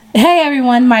Hey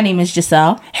everyone, my name is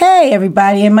Giselle. Hey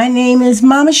everybody, and my name is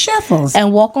Mama Shuffles.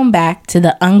 And welcome back to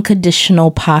the Unconditional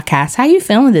Podcast. How you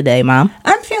feeling today, Mom?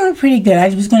 I'm feeling pretty good.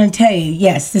 I was going to tell you,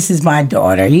 yes, this is my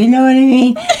daughter. You know what I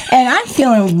mean? And I'm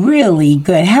feeling really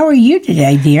good. How are you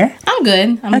today, dear? I'm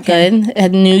good. I'm good. A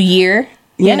new year,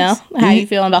 you know? How you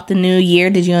feeling about the new year?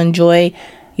 Did you enjoy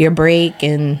your break?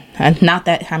 And not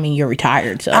that, you're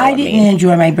retired. So I didn't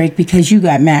enjoy my break because you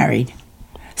got married.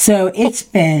 So it's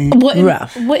been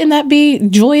rough. Wouldn't that be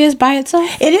joyous by itself?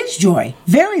 It is joy,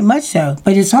 very much so.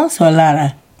 But it's also a lot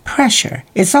of pressure.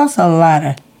 It's also a lot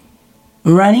of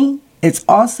running. It's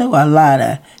also a lot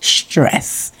of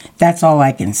stress. That's all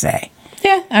I can say.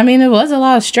 Yeah, it was a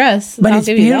lot of stress. But it's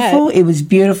beautiful. It was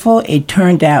beautiful. It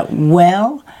turned out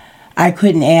well. I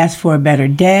couldn't ask for a better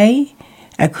day.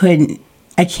 I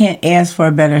can't ask for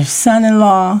a better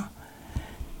son-in-law.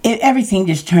 Everything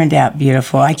just turned out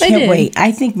beautiful. I can't wait.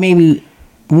 I think maybe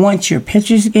once your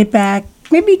pictures get back,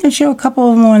 maybe you can show a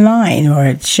couple of them online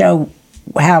or show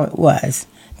how it was.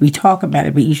 We talk about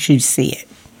it, but you should see it.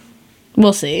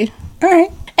 We'll see. All right.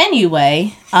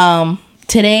 Anyway,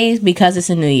 today, because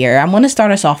it's a new year, I'm going to start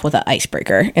us off with an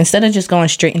icebreaker. Instead of just going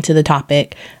straight into the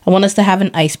topic, I want us to have an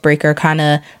icebreaker kind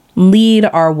of lead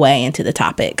our way into the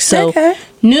topic. So,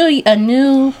 a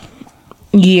new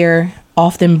year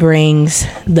often brings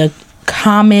the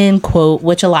common quote,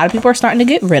 which a lot of people are starting to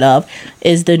get rid of,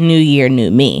 is the new year, new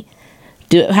me.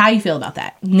 How you feel about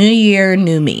that? New year,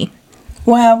 new me.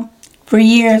 Well, for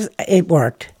years it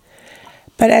worked.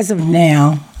 But as of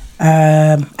now,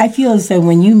 I feel as though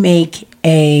when you make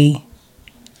a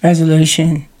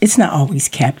resolution, it's not always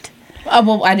kept.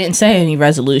 Well, I didn't say any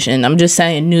resolution. I'm just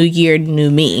saying new year, new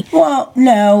me. Well,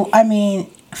 no,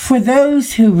 for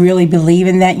those who really believe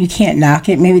in that, you can't knock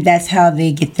it. Maybe that's how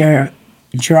they get their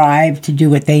drive to do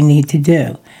what they need to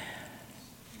do.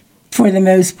 For the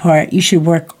most part, you should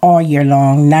work all year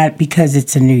long, not because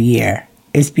it's a new year.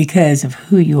 It's because of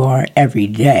who you are every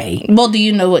day. Well, do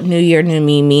you know what new year, new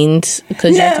me means?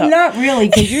 No, not really,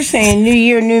 because you're saying new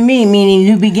year, new me, meaning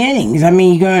new beginnings. You're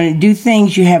going to do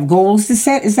things, you have goals to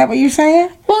set. Is that what you're saying?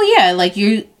 Well,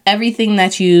 yeah, everything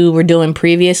that you were doing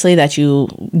previously that you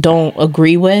don't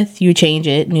agree with, you change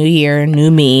it. New year, new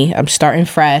me. I'm starting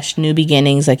fresh, new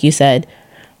beginnings, like you said.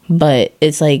 But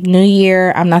it's like new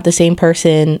year, I'm not the same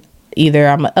person. Either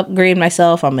I'm going to upgrade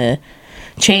myself, I'm going to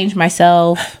change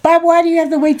myself. But why do you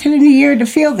have to wait till the new year to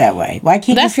feel that way? Why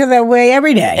can't you feel that way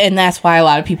every day? And that's why a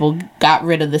lot of people got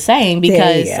rid of the saying,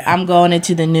 because I'm going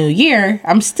into the new year.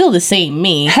 I'm still the same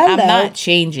me. Hello. I'm not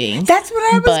changing. That's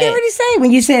what I was getting ready to say.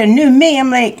 When you said a new me, I'm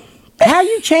like, how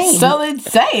you change? So then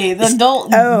say it.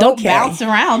 Don't bounce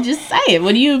around. Just say it.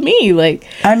 What do you mean?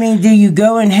 Do you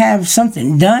go and have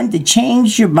something done to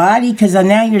change your body? Because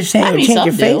now you're saying change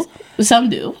your face. Some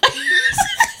do.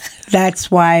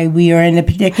 That's why we are in the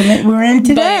predicament we're in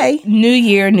today. But new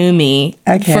year, new me.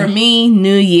 Okay. For me,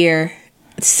 new year,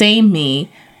 same me.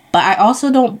 But I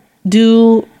also don't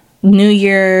do New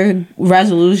Year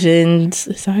resolutions.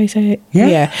 Is that how you say it?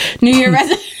 Yeah. New Year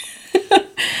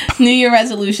New Year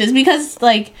resolutions, because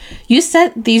you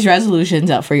set these resolutions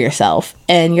up for yourself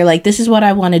and you're like, this is what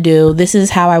I want to do. This is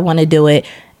how I want to do it.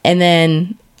 And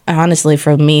then honestly,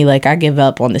 for me, I give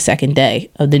up on the second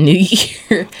day of the new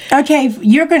year. Okay,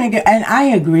 you're going to go, and I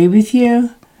agree with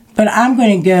you, but I'm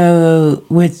going to go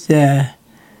with the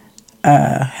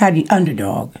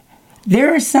underdog.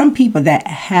 There are some people that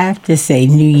have to say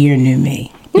new year, new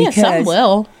me. Yeah, some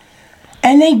will.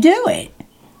 And they do it.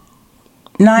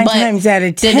 9 times out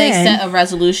of 10. Did they set a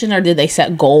resolution or did they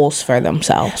set goals for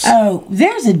themselves? Oh,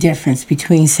 there's a difference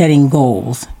between setting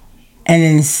goals and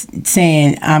then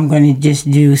saying, I'm going to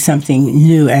just do something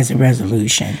new as a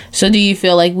resolution. So do you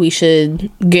feel like we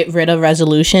should get rid of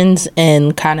resolutions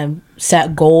and kind of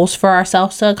set goals for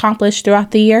ourselves to accomplish throughout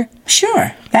the year?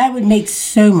 Sure. That would make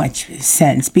so much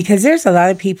sense, because there's a lot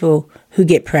of people who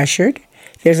get pressured.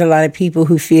 There's a lot of people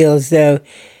who feel as though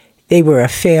they were a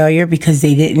failure because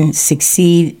they didn't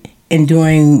succeed in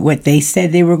doing what they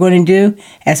said they were going to do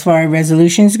as far as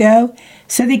resolutions go.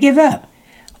 So they give up.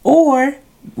 Or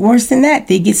worse than that,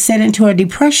 they get set into a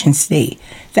depression state.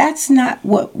 That's not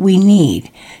what we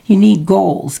need. You need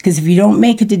goals, because if you don't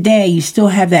make it today, you still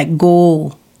have that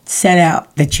goal set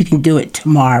out that you can do it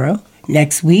tomorrow,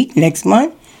 next week, next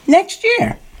month, next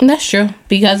year. That's true,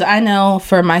 because I know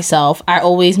for myself, I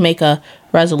always make a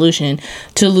resolution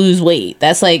to lose weight.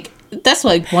 That's That's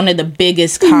like one of the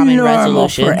biggest common Normal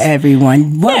resolutions for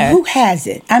everyone. Well, Yeah. who has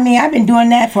it? I mean, I've been doing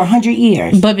that for 100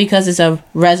 years. But because it's a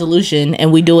resolution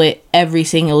and we do it every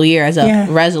single year as a Yeah.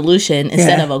 resolution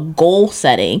instead Yeah. of a goal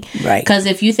setting. Right. Because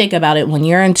if you think about it, when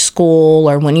you're in school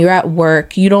or when you're at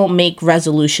work, you don't make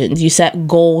resolutions. You set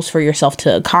goals for yourself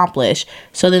to accomplish.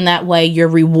 So then that way you're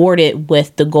rewarded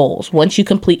with the goals. Once you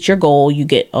complete your goal, you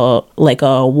get a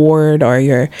award or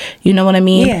you know what I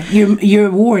mean? Yeah, you're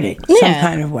awarded some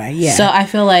kind of way. Yeah. So I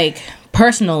feel like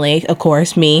personally, of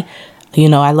course, me,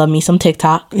 I love me some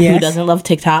TikTok. Who Yes. doesn't love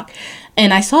TikTok?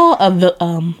 And I saw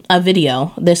a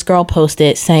video this girl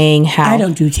posted saying how I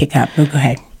don't do TikTok, but go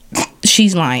ahead.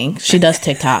 she's lying. She does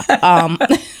TikTok.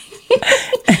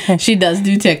 She does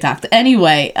do TikTok.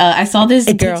 Anyway, I saw this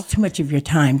It girl. takes too much of your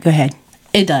time. Go ahead.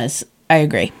 It does. I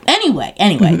agree. Anyway,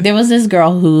 there was this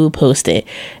girl who posted,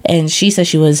 and she said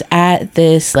she was at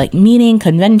this like meeting,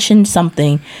 convention,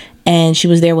 something, and she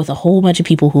was there with a whole bunch of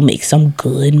people who make some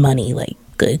good money, like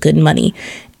good money.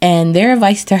 And their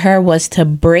advice to her was to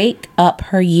break up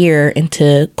her year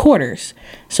into quarters.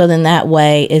 So then that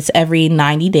way it's every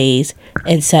 90 days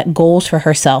and set goals for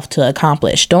herself to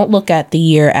accomplish. Don't look at the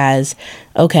year as,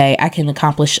 okay, I can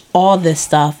accomplish all this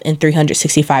stuff in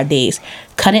 365 days.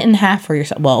 Cut it in half for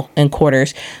yourself. Well, in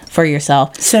quarters for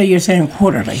yourself. So you're saying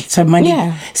quarterly. So money.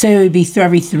 Yeah. So it would be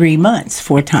every 3 months,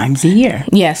 4 times a year.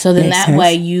 Yeah, so then Makes that sense.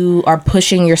 way you are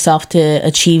pushing yourself to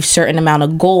achieve certain amount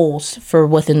of goals for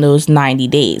within those 90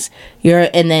 days.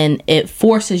 And then it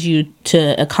forces you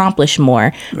to accomplish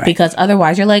more Right. because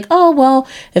otherwise you're like, oh, well,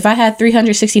 if I had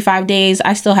 365 days,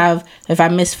 I still have, if I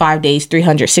miss 5 days,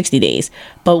 360 days.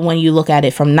 But when you look at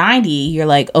it from 90, you're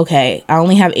like, okay, I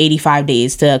only have 85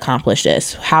 days to accomplish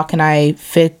this. How can I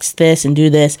fix this and do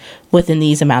this within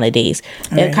these amount of days?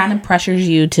 It Right. kind of pressures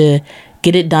you to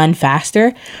get it done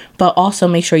faster, but also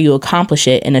make sure you accomplish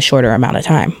it in a shorter amount of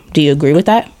time. Do you agree with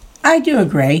that? I do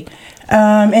agree.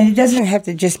 And it doesn't have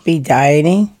to just be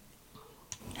dieting.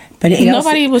 But it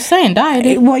Nobody was saying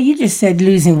dieting. Well, you just said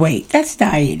losing weight. That's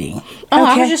dieting. Oh,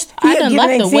 I done give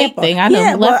left an the weight example. thing. I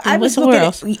done left it with somewhere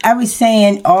else. I was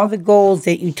saying all the goals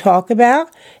that you talk about,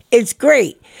 it's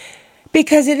great.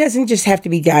 Because it doesn't just have to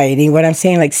be dieting. What I'm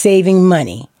saying, like saving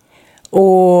money.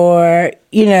 Or,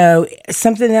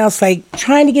 something else like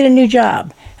trying to get a new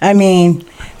job. I mean,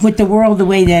 with the world the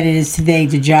way that it is today,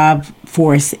 the job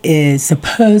force is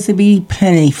supposed to be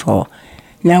plentiful.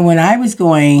 Now, when I was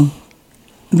growing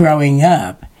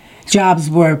up, jobs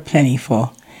were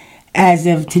plentiful as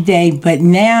of today, but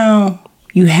now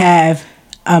you have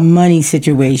a money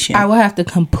situation. I will have to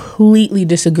completely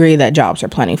disagree that jobs are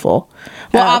plentiful.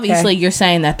 Well, Okay. obviously you're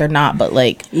saying that they're not, but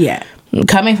like Yeah.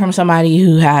 coming from somebody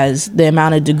who has the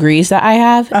amount of degrees that I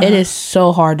have, Uh-huh. it is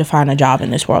so hard to find a job in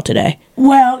this world today.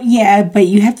 Well, yeah, but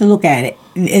you have to look at it.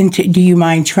 And do you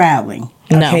mind traveling?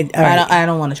 No, all right. I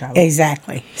don't want to travel.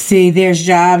 Exactly. See, there's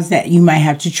jobs that you might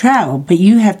have to travel, but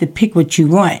you have to pick what you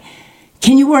want.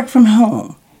 Can you work from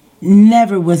home?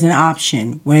 Never was an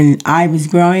option when I was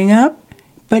growing up,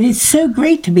 but it's so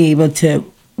great to be able to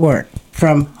work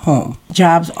from home.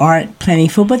 Jobs aren't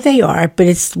plentiful, but they are, but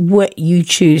it's what you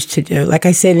choose to do. Like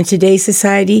I said, in today's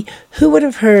society, who would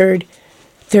have heard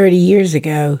 30 years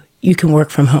ago you can work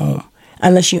from home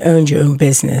unless you owned your own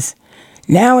business?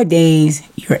 Nowadays,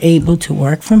 you're able to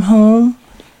work from home,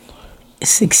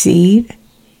 succeed,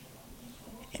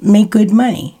 make good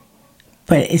money.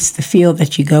 But it's the field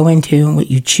that you go into and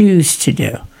what you choose to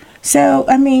do. So,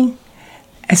 I mean,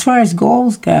 as far as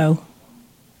goals go,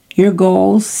 your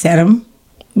goals, set them.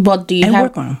 But do And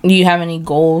work on 'em. you have any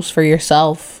goals for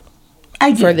yourself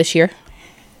I do. for this year?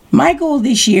 My goal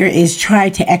this year is try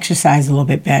to exercise a little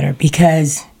bit better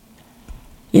because,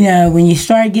 when you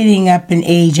start getting up in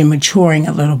age and maturing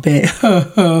a little bit,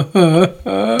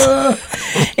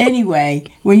 anyway,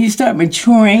 when you start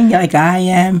maturing like I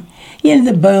am,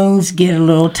 the bones get a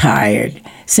little tired.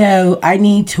 So I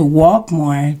need to walk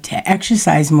more, to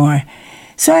exercise more,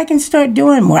 so I can start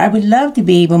doing more. I would love to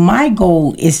be able, my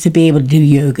goal is to be able to do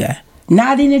yoga,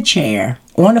 not in a chair,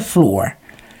 on the floor.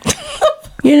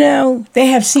 They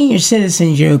have senior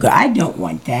citizens yoga. I don't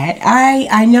want that.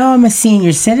 I know I'm a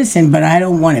senior citizen, but I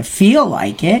don't want to feel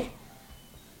like it.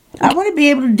 I want to be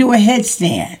able to do a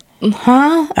headstand.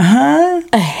 Huh? Uh-huh.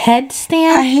 A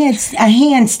headstand? A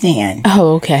handstand.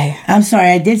 Oh, okay. I'm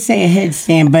sorry, I did say a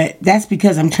headstand, but that's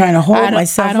because I'm trying to hold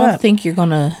myself I don't up. think you're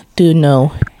gonna do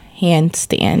no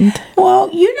handstand. Well,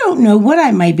 you don't know what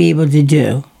I might be able to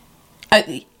do.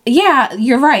 Yeah,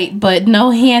 you're right, but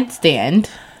no handstand.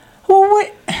 Well,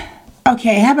 what?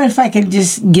 Okay, how about if I could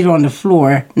just get on the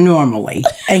floor normally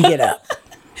and get up?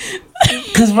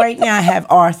 Because right now I have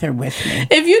Arthur with me.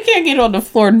 If you can't get on the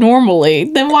floor normally,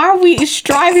 then why are we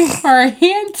striving for a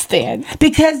handstand?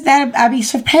 Because that I'll be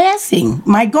surpassing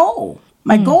my goal.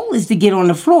 My goal is to get on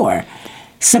the floor.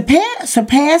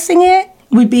 Surpassing it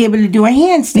would be able to do a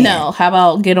handstand. No, how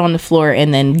about get on the floor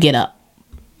and then get up?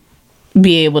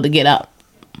 Be able to get up.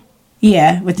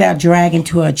 Yeah, without dragging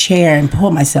to a chair and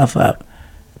pull myself up.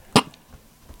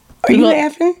 Are you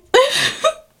laughing?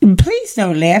 Please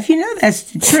don't laugh. You know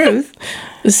that's the truth.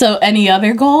 So any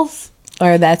other goals?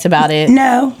 Or that's about it?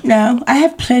 No. I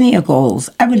have plenty of goals.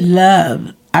 I would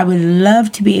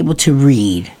love to be able to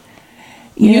read.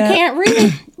 You can't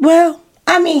read? Well,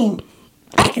 I mean,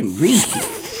 I can read.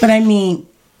 But I mean,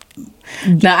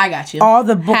 no, I got you. all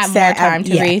the books Have that more time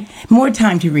to read. More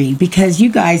time to read because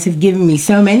you guys have given me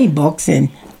so many books and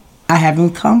I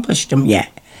haven't accomplished them yet.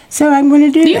 So I'm going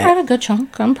to do You that. read a good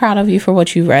chunk. I'm proud of you for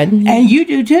what you read. And you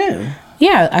do too.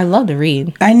 Yeah, I love to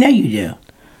read. I know you do.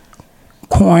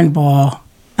 Cornball.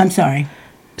 I'm sorry.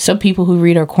 So people who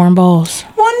read are cornballs.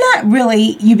 Well, not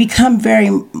really. You become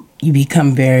very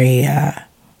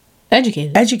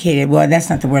Educated. Well, that's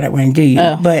not the word I want to do.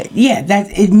 Oh. But yeah,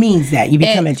 it means that you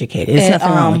become educated. There's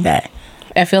nothing wrong with that.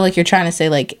 I feel like you're trying to say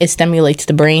like it stimulates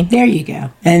the brain. There you go.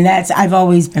 And I've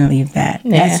always believed that.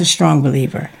 Yeah. That's a strong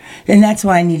believer. And that's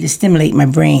why I need to stimulate my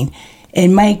brain. It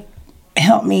might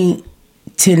help me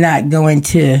to not go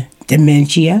into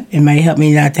dementia. It might help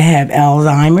me not to have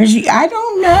Alzheimer's. I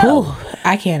don't know. Ooh,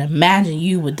 I can't imagine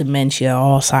you with dementia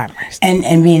or Alzheimer's.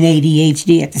 And being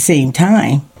ADHD at the same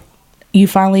time. You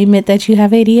finally admit that you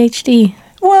have ADHD.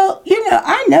 Well,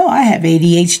 I know I have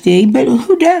ADHD, but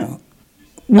who don't?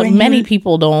 Many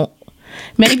people don't.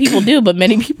 Many people do, but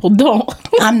many people don't.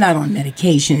 I'm not on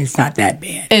medication. It's not that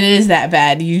bad. It is that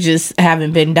bad. You just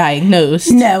haven't been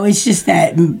diagnosed. No, it's just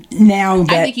that now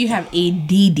that... I think you have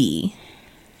ADD.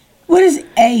 What is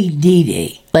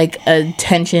ADD? Like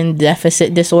attention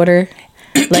deficit disorder.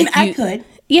 Like I could.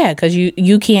 Yeah, because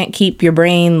you can't keep your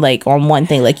brain like on one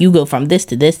thing. Like you go from this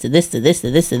to this to this to this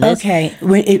to this to this.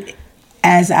 Okay,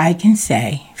 as I can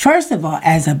say, first of all,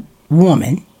 as a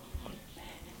woman,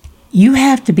 you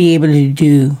have to be able to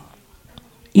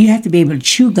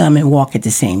chew gum and walk at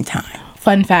the same time.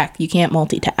 Fun fact, you can't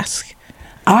multitask.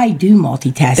 I do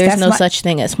multitask. There's no such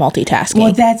thing as multitasking.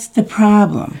 Well, that's the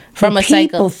problem.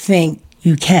 People think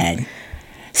you can.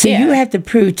 So you have to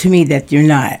prove to me that you're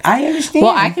not. I understand.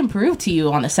 Well, I can prove to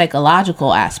you on the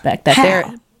psychological aspect that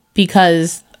How?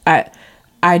 because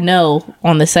I know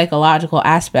on the psychological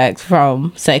aspect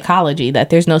from psychology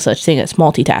that there's no such thing as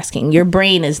multitasking. Your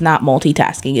brain is not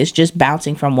multitasking. It's just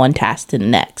bouncing from one task to the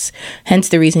next. Hence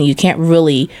the reason you can't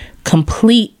really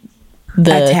complete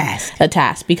a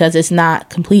task because it's not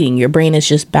completing. Your brain is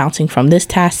just bouncing from this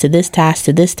task to this task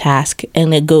to this task,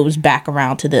 and it goes back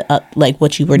around to the like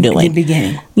what you were doing in the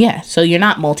beginning. Yeah, so you're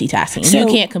not multitasking. So, you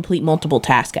can't complete multiple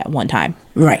tasks at one time.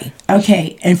 Right.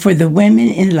 Okay. And for the women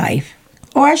in life,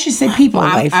 or I should say people in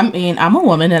life. I mean, I'm a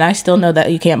woman, and I still know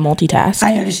that you can't multitask.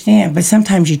 I understand, but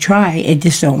sometimes you try, it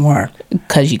just don't work.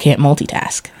 Because you can't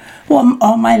multitask. Well,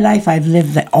 all my life I've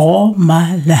lived that. All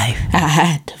my life I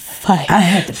had to fight.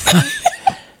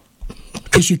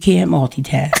 Because you can't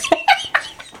multitask.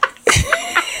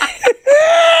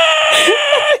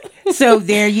 So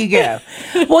there you go.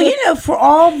 Well, for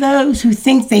all those who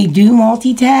think they do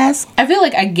multitask. I feel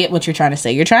like I get what you're trying to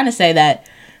say. You're trying to say that,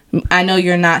 I know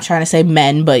you're not trying to say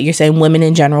men, but you're saying women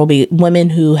in general, women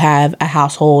who have a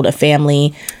household, a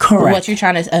family. Correct. What you're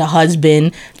trying to, a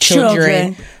husband,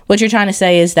 children. What you're trying to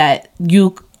say is that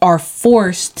you are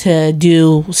forced to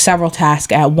do several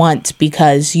tasks at once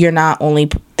because you're not only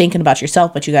thinking about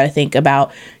yourself, but you got to think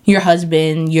about your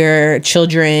husband, your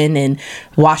children, and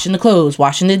washing the clothes,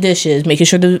 washing the dishes, making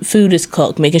sure the food is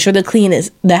cooked, making sure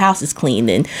the house is clean.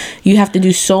 And you have to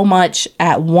do so much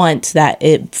at once that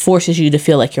it forces you to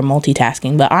feel like you're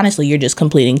multitasking. But honestly, you're just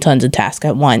completing tons of tasks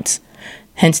at once.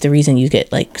 Hence the reason you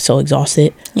get like so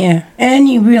exhausted. Yeah. And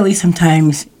you really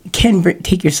sometimes can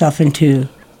take yourself into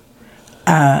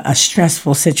a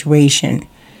stressful situation.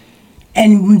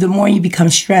 And the more you become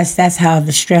stressed, that's how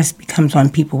the stress becomes on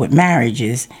people with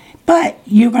marriages. But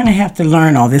you're going to have to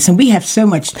learn all this. And we have so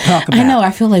much to talk about. I know.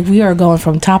 I feel like we are going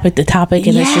from topic to topic.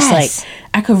 And it's just like,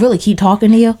 I could really keep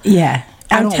talking to you. Yeah.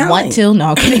 I don't want to.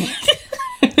 No, I'm kidding.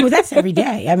 Well, that's every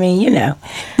day. I mean,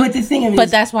 But the thing is... But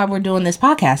that's why we're doing this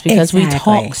podcast. Because we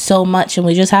talk so much. And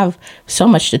we just have so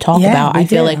much to talk about. I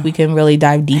feel like we can really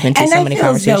dive deep into so many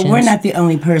conversations. We're not the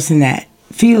only person that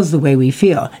feels the way we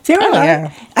feel.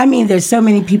 There's so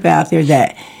many people out there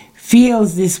that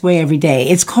feels this way every day.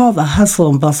 It's called the hustle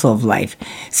and bustle of life.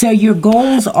 So your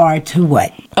goals are to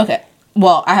what? Okay.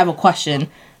 Well, I have a question.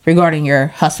 regarding your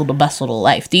hustle to bustle to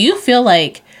life. Do you feel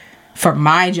like for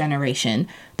my generation,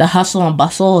 the hustle and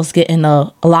bustle is getting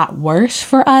a lot worse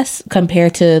for us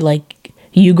compared to like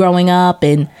you growing up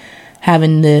and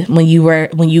having when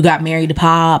you got married to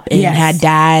Pop and Yes. had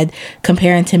Dad,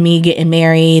 comparing to me getting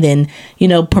married and, you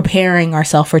know, preparing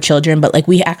ourselves for children. But like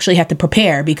we actually have to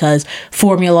prepare because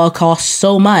formula costs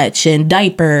so much and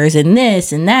diapers and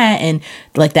this and that. And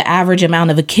like the average amount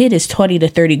of a kid is 20 to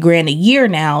 30 grand a year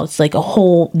now. It's like a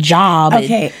whole job.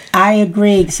 Okay, I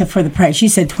agree, except for the price. You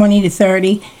said 20 to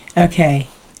 30. Okay,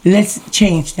 let's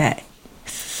change that.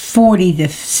 40 to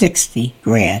 60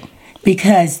 grand.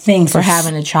 Because things For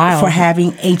having a child. For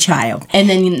having a child. And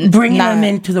then Bringing them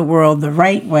into the world the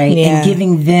right way Yeah. and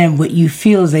giving them what you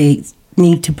feel they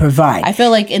need to provide. I feel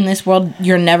like in this world,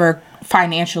 you're never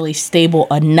financially stable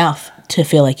enough to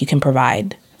feel like you can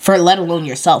provide for, let alone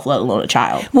yourself, let alone a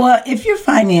child. Well, if you're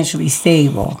financially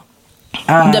stable,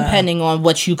 Depending on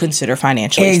what you consider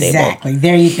financially stable. exactly,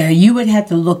 there you go. You would have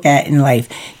to look at in life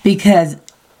because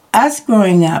us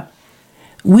growing up,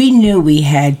 we knew we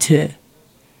had to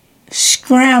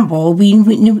scramble. We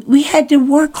knew we had to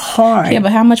work hard. Yeah,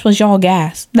 but how much was y'all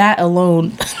gas? That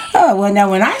alone. Oh, well,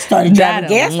 now when I started driving,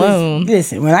 That gas alone. was,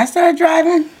 listen, when I started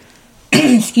driving,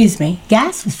 excuse me,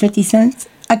 gas was 50 cents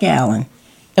a gallon.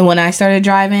 And when I started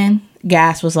driving,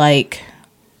 gas was like,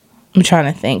 I'm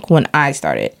trying to think when I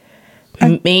started.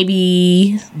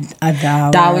 Maybe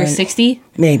 $1. $1.60.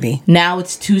 Maybe. Now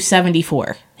it's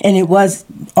 $2.74. And it was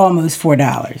almost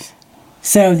 $4.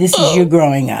 So this is you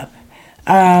growing up.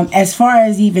 As far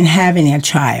as even having a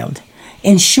child,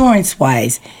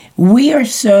 insurance-wise, we are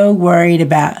so worried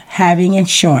about having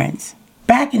insurance.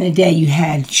 Back in the day, you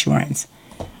had insurance.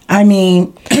 I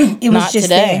mean, it was Not just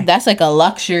today. there. That's like a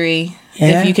luxury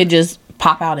Yeah. if you could just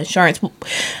pop out insurance.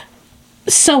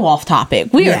 So off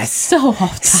topic. We are Yes. so off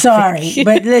topic. Sorry,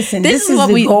 but listen, this is what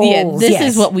the we goals, this yes.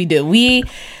 is what we do. We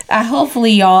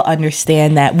hopefully y'all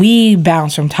understand that we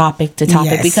bounce from topic to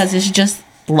topic Yes. because it's just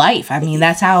life. I mean,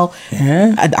 that's how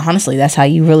Yeah. honestly, that's how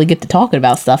you really get to talking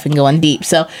about stuff and going deep.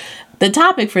 So the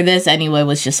topic for this anyway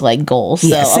was just like goals. So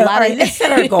Yeah, so, a lot all right, of let's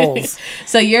set our goals.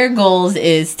 So your goals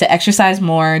is to exercise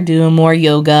more, doing more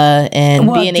yoga, and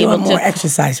Well, being doing able more to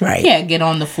exercise, right? get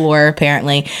on the floor.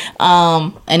 Apparently,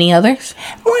 any others?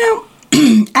 Well,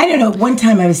 I don't know. One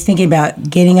time I was thinking about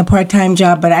getting a part-time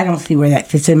job, but I don't see where that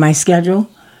fits in my schedule.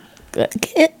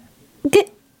 Get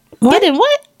What? in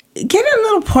what? Get a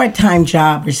little part-time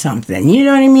job or something. You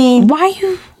know what I mean? Why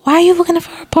are you looking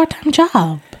for a part-time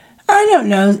job? I don't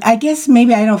know. I guess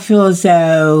maybe I don't feel as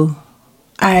though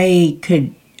I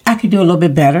could do a little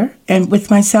bit better and with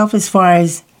myself as far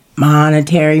as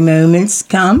monetary moments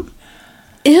come.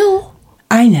 Ew.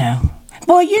 I know.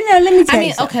 Well, let me tell I you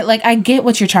mean, something. okay, like I get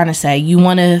what you're trying to say. You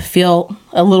want to feel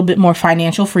a little bit more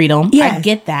financial freedom. I Yes.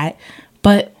 get that.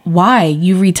 But why?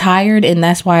 You retired and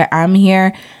that's why I'm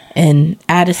here and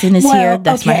Addison is Well, here.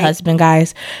 That's my okay. husband,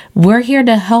 guys. We're here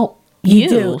to help you.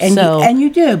 do, and so you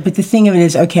do. But the thing of it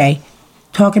is, okay,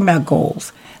 talking about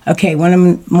goals. Okay, one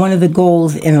of the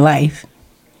goals in life,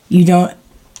 you don't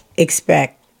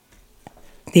expect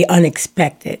the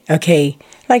unexpected. Okay,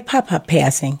 like Pop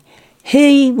passing,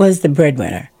 he was the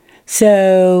breadwinner,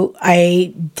 so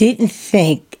I didn't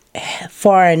think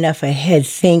far enough ahead,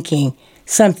 thinking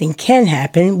something can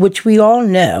happen, which we all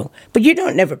know, but you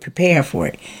don't never prepare for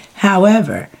it.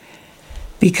 However,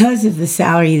 because of the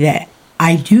salary that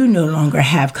I do no longer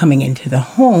have coming into the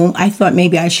home, I thought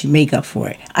maybe I should make up for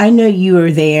it. I know you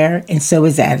are there, and so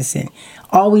is Addison.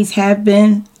 Always have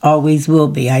been, always will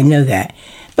be. I know that.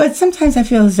 But sometimes I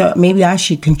feel as though maybe I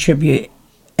should contribute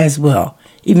as well,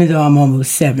 even though I'm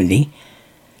almost 70.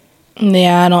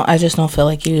 yeah, I just don't feel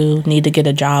like you need to get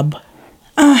a job.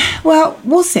 Well,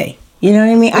 we'll see. You know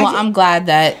what I mean? Well, I'm glad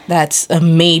that that's a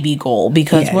maybe goal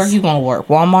because Yes. where you going to work?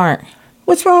 Walmart?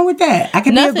 What's wrong with that? I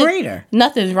can be a greeter.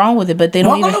 Nothing's wrong with it, but they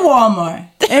don't Welcome even to Walmart.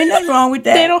 Ain't nothing wrong with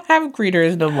that. they don't have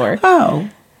greeters no more. Oh.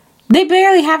 They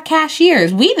barely have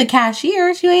cashiers. We the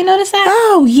cashiers. You ain't noticed that?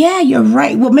 Oh, yeah, you're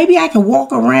right. Well, maybe I could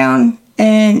walk around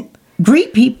and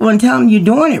greet people and tell them you're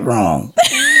doing it wrong.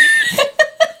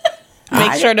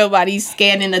 Make sure nobody's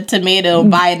scanning a tomato,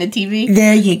 buying a TV.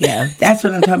 There you go. That's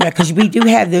what I'm talking about, because we do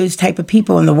have those type of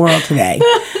people in the world today.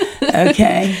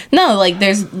 Okay? No, like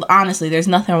there's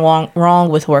nothing wrong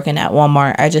with working at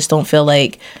Walmart. I just don't feel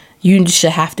like you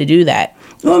should have to do that.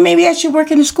 Well, maybe I should work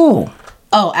in a school.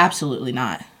 Oh, absolutely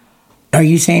not. Are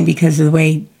you saying because of the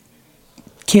way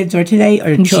kids are today,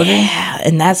 or children? Yeah,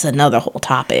 and that's another whole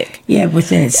topic. Yeah,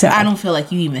 within itself. I don't feel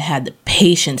like you even had the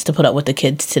patience to put up with the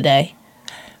kids today.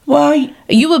 Well,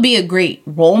 You would be a great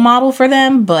role model for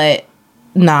them, but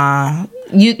nah.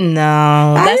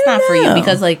 That's not for you, know.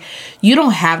 because like you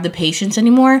don't have the patience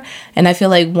anymore, and I feel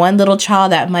like one little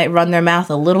child that might run their mouth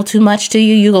a little too much to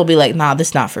you, you're gonna be like, nah,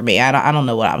 this not for me. I don't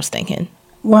know what I was thinking.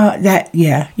 Well,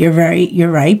 you're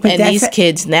right. But And these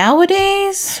kids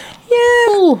nowadays, yeah.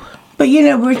 ooh. But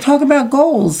we're talking about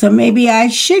goals, so maybe I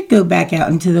should go back out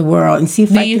into the world and see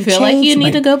if I Do can you feel change like you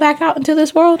need to go back out into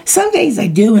this world? Some days I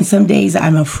do, and some days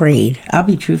I'm afraid. I'll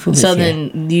be truthful. So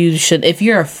then you should. If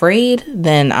you're afraid,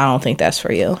 then I don't think that's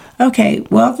for you. Okay,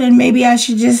 well then maybe I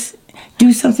should just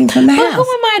do something from the But house. who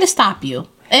am I to stop you?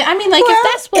 I mean, like, if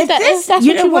that's what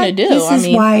you want to do, This is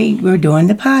why we're doing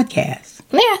the podcast.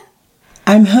 Yeah.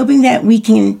 I'm hoping that we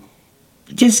can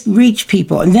just reach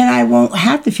people, and then I won't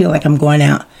have to feel like I'm going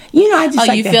out. I just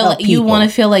like you to feel help people. you want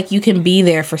to feel like you can be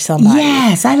there for somebody.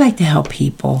 Yes, I like to help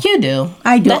people. You do.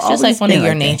 I do. That's just Always like one of been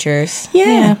your like that. natures.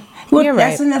 Yeah. Well, you're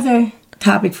that's right. another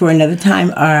topic for another time.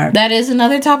 That is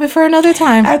another topic for another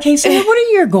time. Okay, so what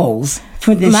are your goals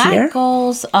for this year? My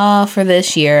goals for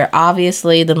this year,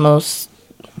 obviously the most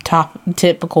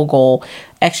typical goal,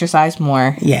 exercise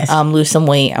more. Yes. Lose some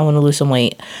weight. I want to lose some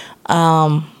weight.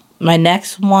 My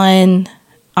next one,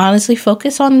 honestly,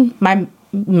 focus on my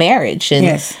marriage. And,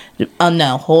 Yes.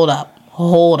 No, hold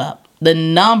up. The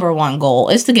number one goal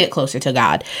is to get closer to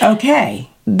God. Okay.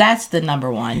 That's the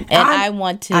number one. And I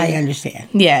want to. I understand.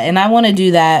 Yeah, and I want to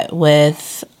do that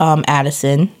with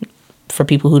Addison. For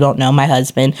people who don't know, my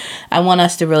husband. I want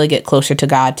us to really get closer to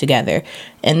God together.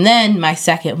 And then my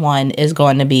second one is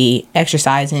going to be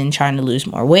exercising, trying to lose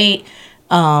more weight.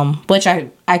 Which I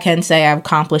can say I've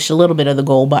accomplished a little bit of the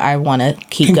goal, but I want to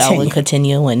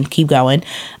continue and keep going.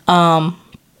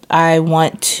 I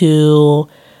want to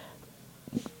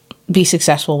be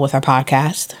successful with our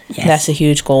podcast. Yes. That's a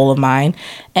huge goal of mine.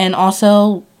 And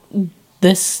also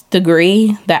this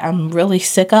degree that I'm really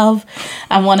sick of,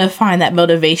 I want to find that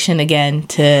motivation again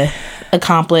to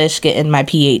accomplish getting my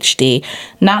PhD.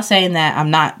 Not saying that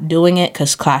I'm not doing it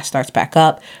because class starts back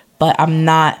up, but I'm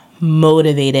not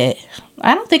motivated.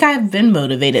 I don't think I've been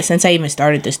motivated since I even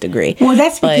started this degree. Well,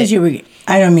 that's because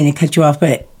I don't mean to cut you off,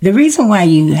 but the reason why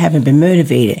you haven't been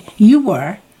motivated, you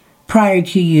were prior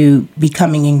to you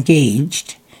becoming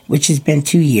engaged, which has been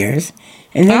 2 years.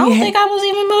 And then I don't think I was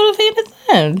even motivated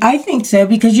then. I think so,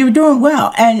 because you were doing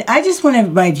well. And I just want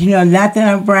everybody to know, not that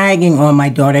I'm bragging on my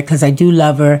daughter, because I do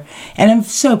love her, and I'm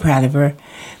so proud of her.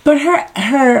 But her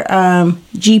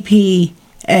GPA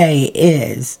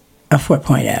is a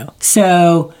 4.0.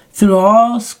 So through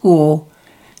all school,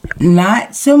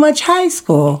 not so much high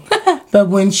school, but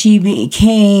when she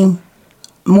became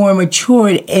more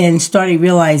matured and started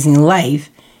realizing life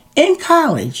in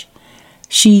college,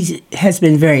 she has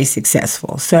been very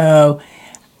successful. So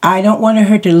I don't want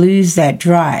her to lose that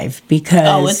drive, because...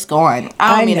 Oh, it's gone.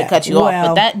 I don't mean to cut you off,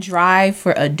 but that drive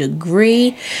for a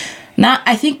degree,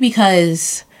 I think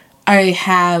because I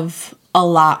have a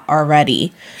lot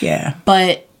already. Yeah.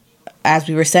 But as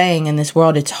we were saying, in this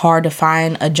world, it's hard to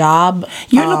find a job.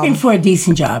 You're looking for a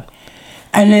decent job.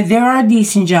 And there are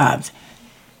decent jobs.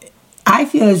 I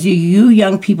feel as you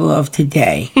young people of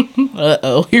today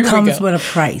Here comes with a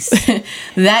price.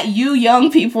 That you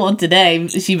young people of today,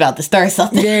 she about to start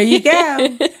something. There you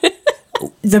go.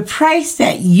 The price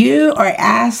that you are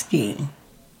asking,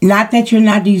 not that you're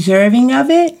not deserving of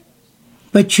it,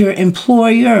 but your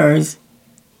employers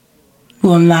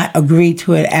will not agree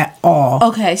to it at all.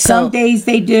 Okay, so some days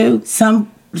they do,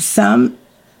 some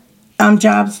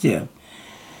jobs do.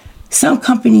 Some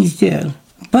companies do.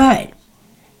 But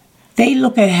they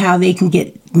look at how they can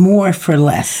get more for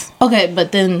less. Okay,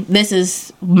 but then this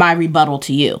is my rebuttal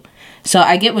to you. So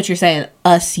I get what you're saying.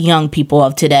 Us young people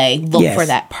of today look for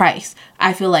that price.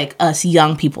 I feel like us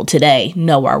young people today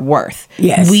know our worth.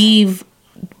 Yes. We've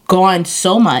gone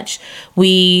so much.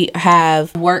 We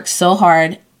have worked so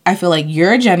hard. I feel like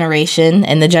your generation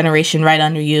and the generation right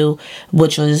under you,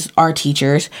 which was our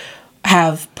teachers,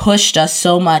 have pushed us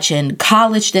so much in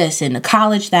college this and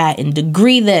college that and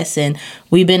degree this, and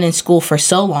we've been in school for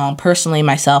so long. Personally,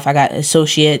 myself, I got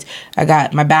associates, I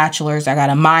got my bachelor's, I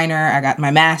got a minor, I got my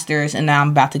master's, and now I'm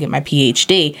about to get my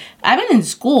PhD. I've been in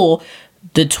school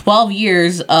the 12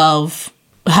 years of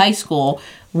high school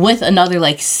with another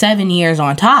like 7 years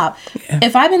on top. Yeah.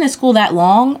 If I've been in school that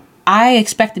long, I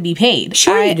expect to be paid.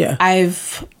 Sure you do.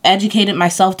 I've educated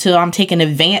myself to, I'm taking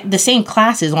the same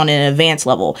classes on an advanced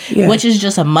level, which is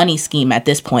just a money scheme at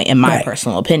this point, in my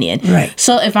personal opinion. Right.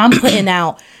 So if I'm putting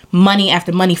out money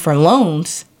after money for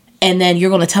loans, and then you're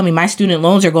going to tell me my student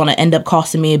loans are going to end up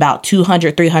costing me about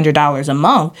 $200, $300 a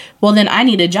month. Well, then I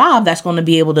need a job that's going to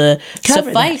be able to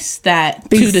suffice that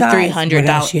 $200 to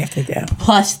 $300 you have to do.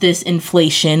 plus this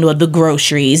inflation or the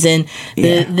groceries and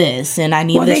this, and I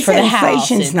need this for the house.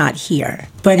 Inflation's not here,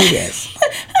 but it is.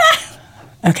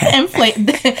 Okay.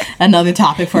 Another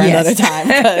topic for another time.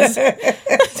 Because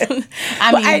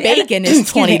bacon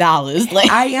is $20. Like,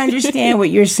 I understand what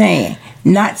you're saying.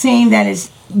 Not saying that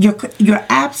is you're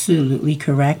absolutely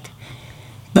correct,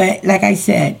 but like I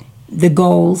said, the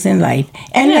goals in life,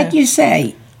 and like you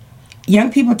say,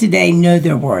 young people today know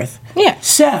their worth. Yeah.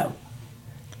 So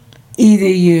either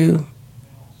you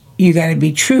got to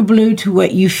be true blue to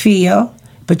what you feel,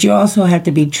 but you also have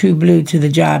to be true blue to the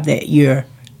job that you're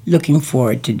looking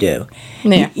forward to do.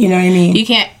 Yeah. You know what I mean? You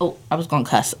can't. Oh, I was gonna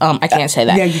cuss. I can't say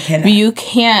that. Yeah, you cannot. You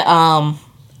can't.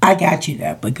 I got you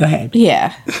though, but go ahead.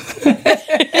 Yeah.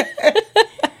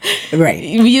 Right.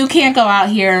 You can't go out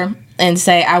here and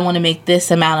say I want to make this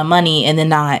amount of money and then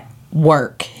not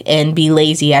work and be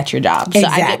lazy at your job. So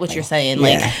I get what you're saying.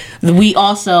 Yeah. Like we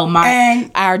also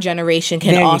our generation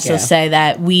can also say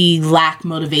that we lack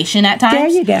motivation at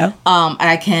times. There you go.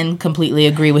 I can completely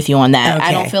agree with you on that. Okay.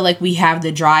 I don't feel like we have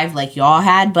the drive like y'all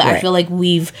had, but I feel like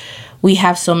we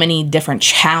have so many different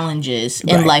challenges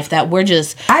in life that we're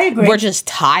just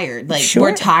tired. Like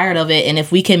we're tired of it. And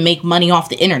if we can make money off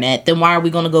the internet, then why are we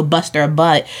going to go bust our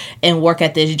butt and work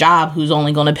at this job who's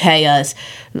only going to pay us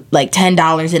like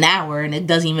 $10 an hour and it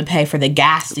doesn't even pay for the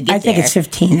gas to get there? I think it's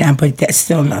 15 now, but that's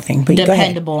still nothing. But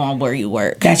dependable on where you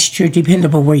work. That's true.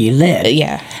 Dependable where you live.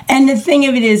 Yeah. And the thing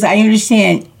of it is, I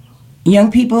understand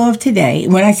young people of today.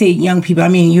 When I say young people, I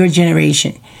mean your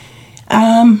generation.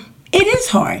 It is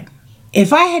hard.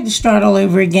 If I had to start all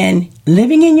over again,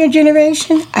 living in your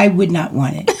generation, I would not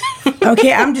want it.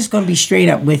 Okay, I'm just going to be straight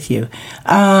up with you.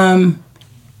 I'm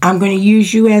going to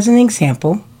use you as an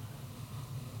example.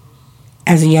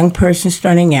 As a young person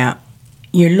starting out,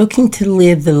 you're looking to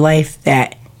live the life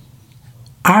that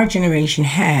our generation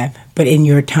have, but in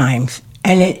your times.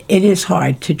 And it is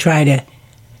hard to try to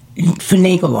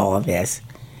finagle all of this.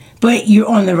 But you're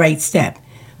on the right step.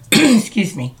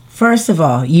 Excuse me. First of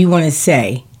all, you want to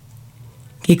say,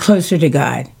 get closer to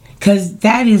God, because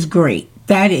that is great.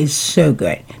 That is so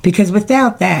good. Because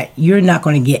without that, you're not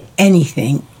going to get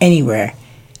anything anywhere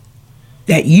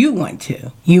that you want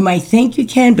to. You might think you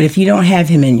can, but if you don't have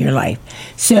Him in your life.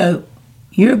 So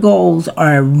your goals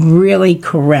are really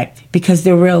correct because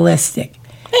they're realistic.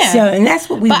 Yeah. So, and that's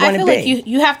what we want to be. But I feel like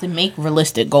you have to make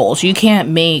realistic goals. You can't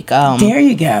make there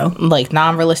you go, like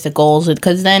non-realistic goals,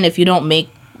 because then if you don't make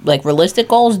like realistic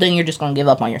goals, then you're just going to give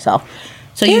up on yourself.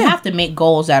 So you have to make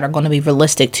goals that are going to be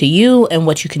realistic to you and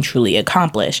what you can truly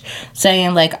accomplish.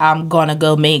 Saying like I'm going to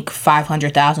go make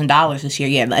 $500,000 this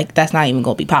year, like that's not even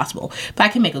going to be possible. But I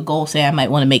can make a goal, say I might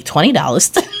want to make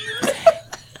 $20.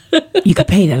 You could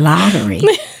pay the lottery.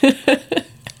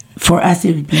 For us,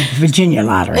 it would be Virginia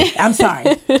lottery. I'm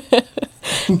sorry.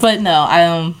 But no,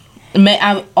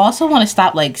 I also want to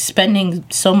stop like spending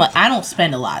so much. I don't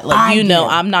spend a lot. Like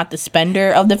I'm not the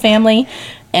spender of the family,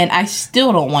 and I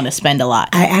still don't want to spend a lot.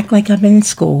 I act like I'm in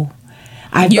school.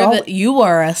 You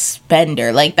are a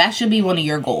spender. Like that should be one of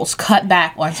your goals. Cut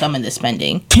back on some of the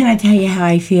spending. Can I tell you how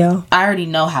I feel? I already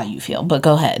know how you feel, but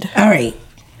go ahead. All right.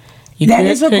 That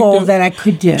is a goal that I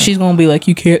could do. She's going to be like,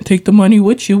 you can't take the money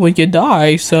with you when you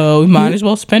die, so you might as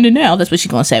well spend it now. That's what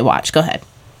she's going to say. Watch. Go ahead.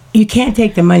 You can't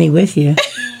take the money with you.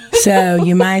 So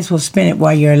you might as well spend it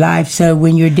while you're alive. So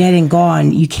when you're dead and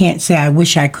gone, you can't say, I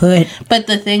wish I could. But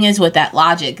the thing is with that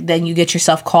logic, then you get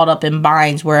yourself caught up in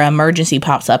binds where an emergency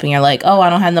pops up and you're like, oh,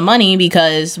 I don't have the money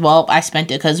because, well, I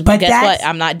spent it because guess what?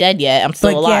 I'm not dead yet. I'm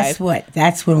still alive. But guess what?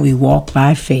 That's when we walk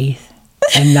by faith.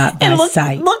 And not by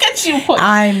sight. Look at you.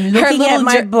 I'm looking at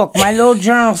my book. My little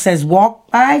journal says, walk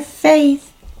by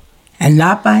faith and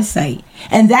not by sight.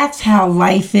 And that's how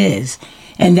life is.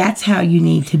 And that's how you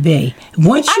need to be.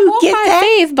 Once you get that,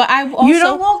 faith, but I also, you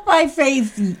don't walk by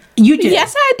faith. You do.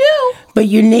 Yes, I do. But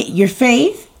your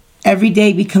faith every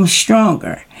day becomes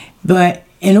stronger. But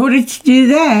in order to do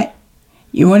that,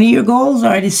 one of your goals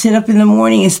are to sit up in the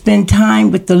morning and spend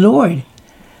time with the Lord.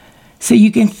 So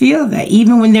you can feel that.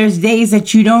 Even when there's days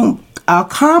that you don't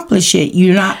accomplish it,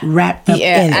 you're not wrapped up in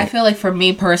it. Yeah, I feel like for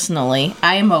me personally,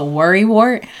 I am a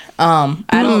worrywart. I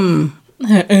don't...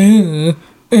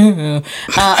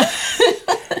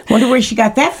 Wonder where she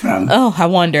got that from. Oh, I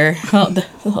wonder.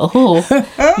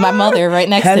 My mother right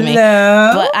next to me.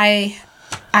 But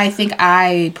I think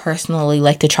I personally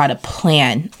like to try to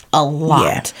plan a lot.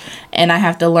 Yeah. And I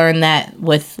have to learn that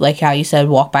with, like how you said,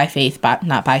 walk by faith, but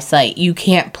not by sight. You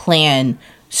can't plan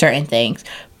certain things.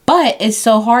 But it's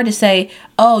so hard to say,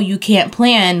 oh, you can't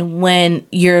plan when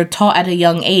you're taught at a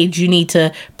young age. You need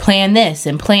to plan this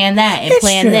and plan that and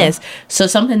plan this. So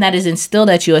something that is instilled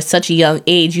at you at such a young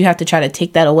age, you have to try to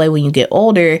take that away when you get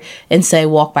older and say,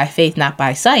 walk by faith, not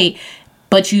by sight.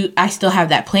 But I still have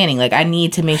that planning. Like, I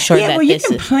need to make sure that you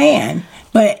can plan,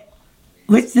 but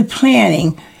with the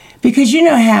planning, because you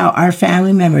know how our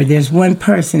family member, there's one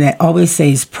person that always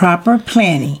says proper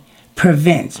planning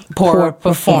prevents poor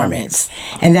performance.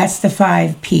 And that's the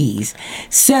 5 Ps.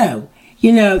 So,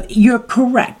 you're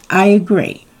correct. I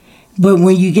agree. But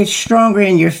when you get stronger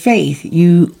in your faith,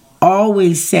 you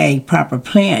always say proper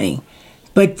planning.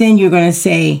 But then you're going to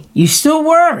say, you still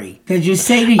worry, because you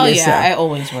say to yourself. Oh, yeah, I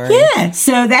always worry. Yeah,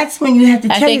 so that's when you have to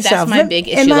tell yourself, that's my big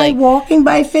issue. Am I walking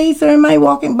by faith or am I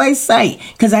walking by sight?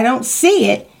 Because I don't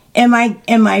see it. Am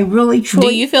I really true?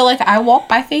 Do you feel like I walk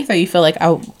by faith, or you feel like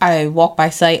I walk by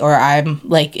sight, or I'm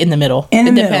like in the middle? It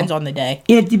depends on the day.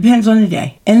 It depends on the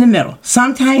day. In the middle.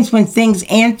 Sometimes when things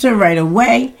answer right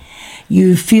away,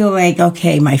 you feel like,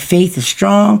 okay, my faith is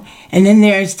strong. And then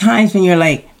there's times when you're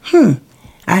like,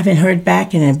 I haven't heard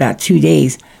back in about 2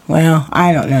 days. Well,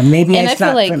 I don't know. Maybe it's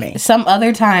not for me. Some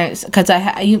other times, because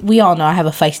we all know I have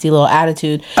a feisty little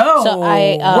attitude. Oh, so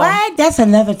what? That's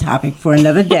another topic for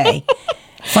another day.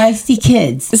 Feisty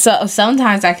kids. So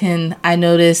sometimes I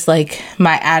notice like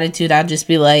my attitude. I'll just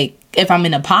be like, if I'm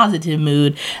in a positive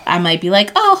mood, I might be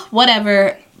like, oh,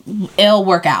 whatever, it'll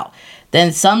work out.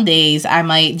 Then some days I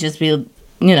might just be, a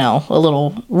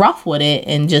little rough with it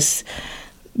and just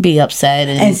be upset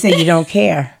and say you don't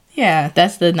care. Yeah,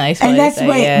 that's the nice way. And that's to say,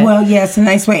 way. Yeah. Well, yeah, it's a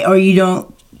nice way. Or you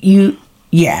don't.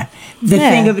 Yeah. The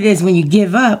thing of it is, when you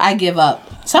give up, I give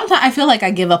up. Sometimes I feel like I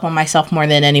give up on myself more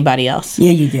than anybody else.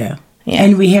 Yeah, you do. Yeah.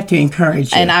 And we have to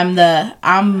encourage you. And I'm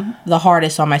the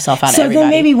hardest on myself out of everybody. So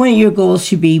then maybe one of your goals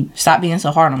should be stop being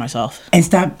so hard on myself.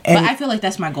 But I feel like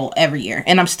that's my goal every year,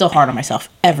 and I'm still hard on myself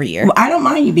every year. Well, I don't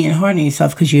mind you being hard on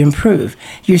yourself because you improve.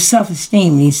 Your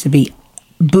self-esteem needs to be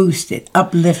boosted,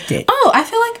 uplifted. Oh, I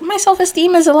feel like my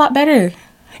self-esteem is a lot better.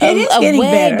 It is getting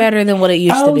way better than what it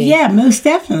used to be. Oh, yeah, most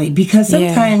definitely. Because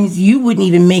sometimes you wouldn't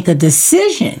even make a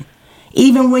decision,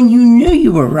 even when you knew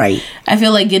you were right. I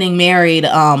feel like getting married,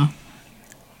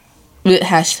 it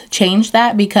has changed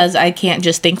that, because I can't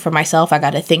just think for myself. I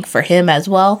got to think for him as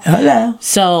well. Hello.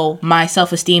 So my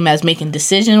self-esteem as making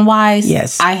decision-wise,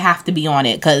 yes, I have to be on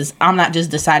it, because I'm not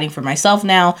just deciding for myself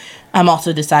now. I'm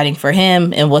also deciding for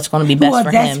him and what's going to be best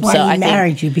for him. That's why he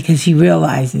married you, because he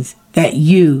realizes that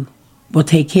you will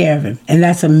take care of him. And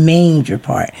that's a major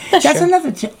part. That's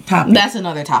another topic. That's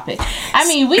another topic. I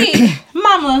mean,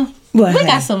 Mama... Well, we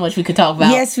got so much we could talk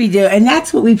about. Yes, we do. And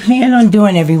that's what we plan on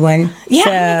doing, everyone. Yeah,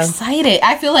 so. I'm excited.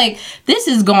 I feel like this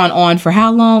has gone on for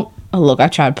how long? Oh, look, I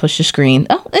tried to push the screen.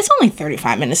 Oh, it's only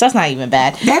 35 minutes. That's not even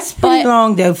bad. That's pretty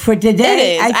long, though. For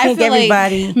today, I think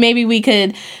everybody... Like maybe we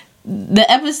could... The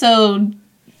episode,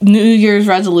 New Year's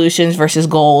resolutions versus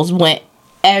goals, went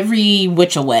every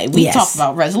which way. We talked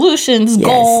about resolutions,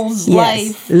 goals,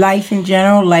 life in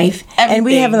general, everything. And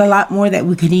we have a lot more that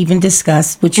we could even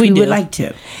discuss, which we would like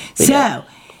to.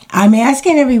 I'm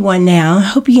asking everyone now, I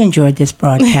hope you enjoyed this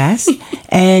broadcast,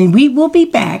 and we will be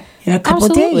back in a couple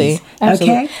of days.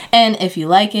 Absolutely. Okay? And if you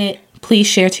like it, please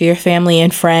share to your family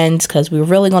and friends, because we're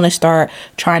really going to start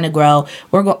trying to grow.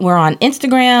 We're on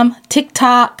Instagram,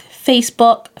 TikTok,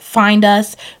 Facebook. Find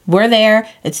us. We're there.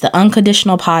 It's the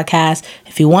Unconditional Podcast.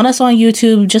 If you want us on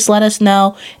YouTube, just let us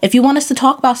know. If you want us to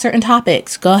talk about certain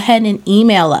topics, go ahead and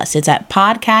email us. It's at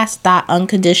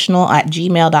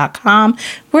podcast.unconditional@gmail.com.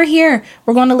 We're here.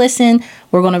 We're going to listen.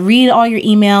 We're going to read all your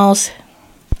emails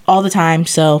all the time.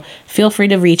 So feel free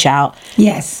to reach out.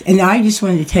 Yes. And I just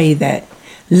wanted to tell you that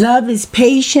love is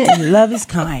patient and love is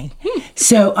kind.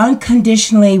 So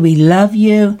unconditionally, we love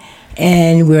you.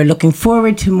 And we're looking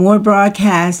forward to more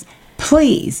broadcasts.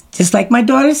 Please, just like my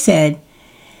daughter said,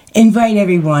 invite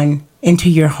everyone into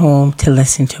your home to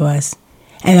listen to us.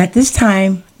 And at this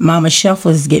time, Mama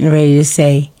Shuffle is getting ready to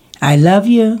say, I love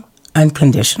you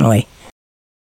unconditionally.